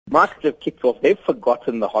markets have kicked off. They've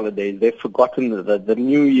forgotten the holidays. They've forgotten the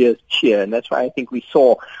New Year's cheer, and that's why I think we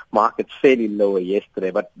saw markets fairly lower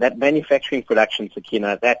yesterday. But that manufacturing production,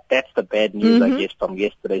 Sakina, that's the bad news, I guess, from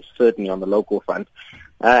yesterday, certainly on the local front.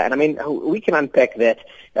 And I mean, we can unpack that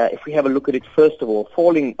if we have a look at it. First of all,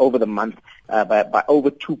 falling over the month by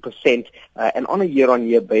over 2%, and on a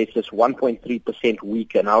year-on-year basis, 1.3%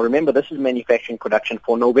 weaker. Now, remember, this is manufacturing production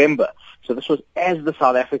for November. So this was as the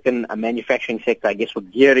South African manufacturing sector, I guess, were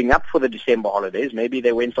gearing up for the December holidays. Maybe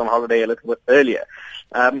they went on holiday a little bit earlier.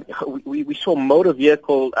 We saw motor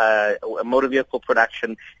vehicle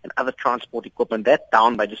production and other transport equipment, that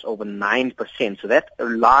down by just over 9%. So that's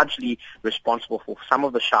largely responsible for some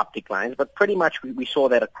of the sharp declines, but pretty much we saw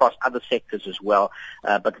that across other sectors as well,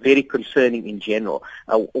 but very concerning in general.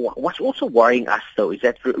 What's also worrying us, though, is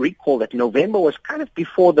that recall that November was kind of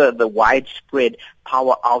before the widespread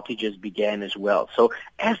power outages began as well. So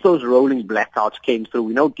as those rolling blackouts came through,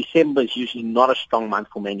 we know December is usually not a strong month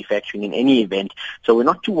for manufacturing in any event, so we're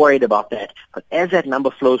not too worried about that. But as that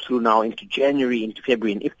number flows through now into January, into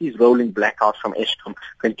February, and if these rolling blackouts from Eskom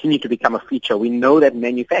continue to become a feature, we know that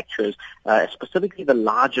manufacturers, specifically the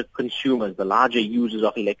larger consumers, the larger users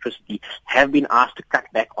of electricity, have been asked to cut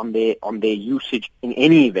back on their usage in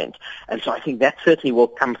any event. And so I think that certainly will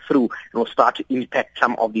come through and will start to impact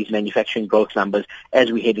some of these manufacturing growth numbers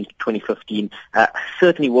as we head into 2015.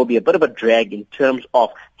 Certainly will be a bit of a drag in terms of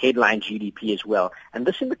headline GDP as well. And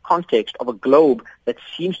this in the context of a globe that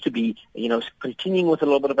seems to be, continuing with a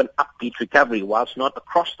little bit of an upbeat recovery, whilst not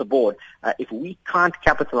across the board. If we can't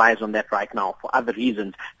capitalize on that right now for other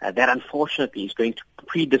reasons, that unfortunately is going to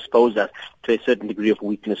predispose us to a certain degree of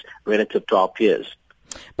weakness relative to our peers.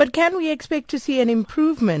 But can we expect to see an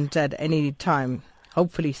improvement at any time?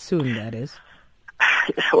 Hopefully soon, that is.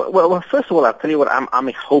 Well, first of all, I'll tell you what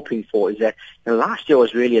I'm hoping for is that last year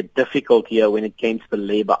was really a difficult year when it came to the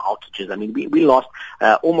labor outages. I mean, we lost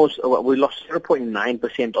we lost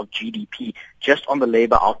 0.9% of GDP just on the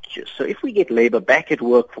labor outages. So if we get labor back at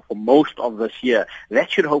work for most of this year,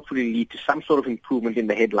 that should hopefully lead to some sort of improvement in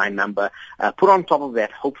the headline number. Put on top of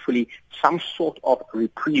that, hopefully, some sort of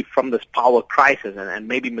reprieve from this power crisis, and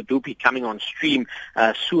maybe Medupi coming on stream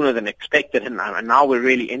sooner than expected. And now we're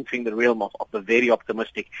really entering the realm of the very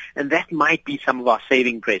optimistic, and that might be some of our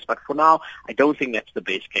saving grace. But for now, I don't think that's the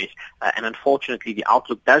base case, and unfortunately, the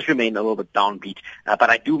outlook does remain a little bit downbeat.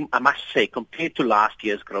 But I must say, compared to last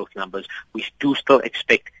year's growth numbers, we do still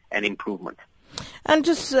expect an improvement. And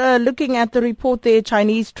just looking at the report there,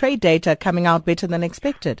 Chinese trade data coming out better than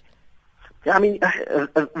expected. Yeah, I mean,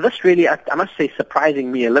 this really, I must say,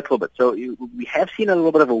 surprising me a little bit. So we have seen a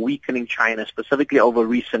little bit of a weakening China, specifically over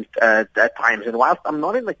recent times. And whilst I'm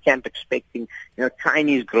not in the camp expecting,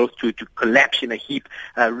 Chinese growth to collapse in a heap,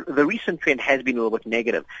 the recent trend has been a little bit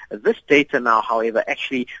negative. This data now, however,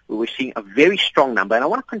 actually, we're seeing a very strong number. And I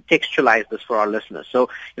want to contextualize this for our listeners. So,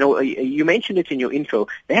 you mentioned it in your intro.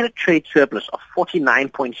 They had a trade surplus of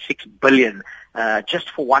 49.6 billion just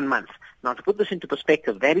for 1 month. Now, to put this into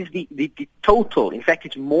perspective, that is the total. In fact,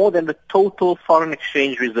 it's more than the total foreign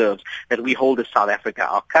exchange reserves that we hold as South Africa.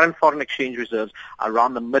 Our current foreign exchange reserves are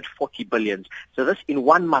around the mid-40 billions. So this, in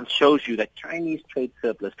 1 month, shows you that Chinese trade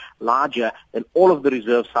surplus larger than all of the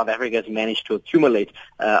reserves South Africa has managed to accumulate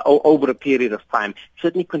over a period of time.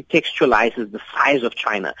 Certainly contextualizes the size of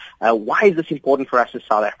China. Why is this important for us as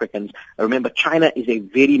South Africans? Remember, China is a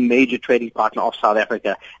very major trading partner of South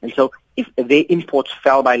Africa. And so if their imports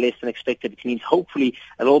fell by less than expected, it means hopefully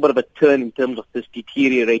a little bit of a turn in terms of this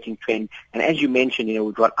deteriorating trend. And as you mentioned,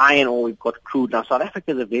 we've got iron ore, we've got crude. Now, South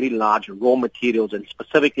Africa is a very large raw materials and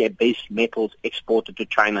specifically a base metals exported to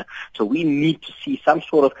China. So we need to see some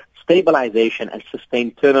sort of stabilization and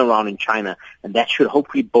sustained turnaround in China, and that should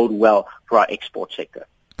hopefully bode well for our export sector.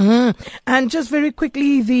 And just very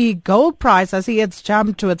quickly, the gold price, I see it's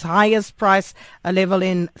jumped to its highest price level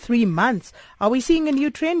in 3 months. Are we seeing a new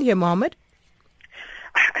trend here, Mohammed?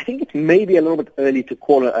 I think it's maybe a little bit early to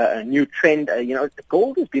call a new trend.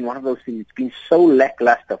 Gold has been one of those things. It's been so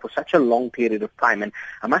lackluster for such a long period of time. And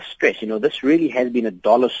I must stress, this really has been a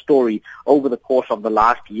dollar story over the course of the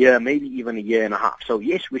last year, maybe even a year and a half. So,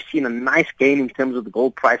 yes, we've seen a nice gain in terms of the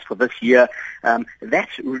gold price for this year.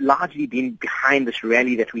 That's largely been behind this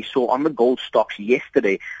rally that we saw on the gold stocks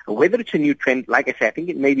yesterday. Whether it's a new trend, like I say, I think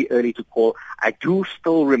it may be early to call. I do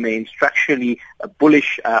still remain structurally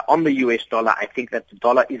bullish on the US dollar. I think that the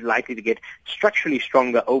dollar is likely to get structurally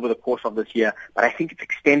stronger over the course of this year, but I think it's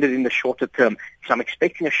extended in the shorter term. So I'm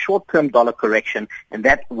expecting a short-term dollar correction, and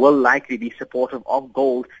that will likely be supportive of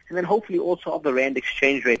gold, and then hopefully also of the rand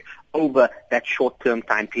exchange rate over that short-term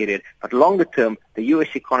time period. But longer term, the U.S.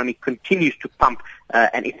 economy continues to pump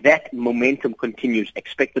And if that momentum continues,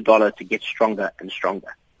 expect the dollar to get stronger and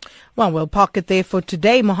stronger. Well, we'll park it there for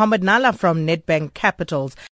today. Mohammed Nalla from Nedbank Capitals.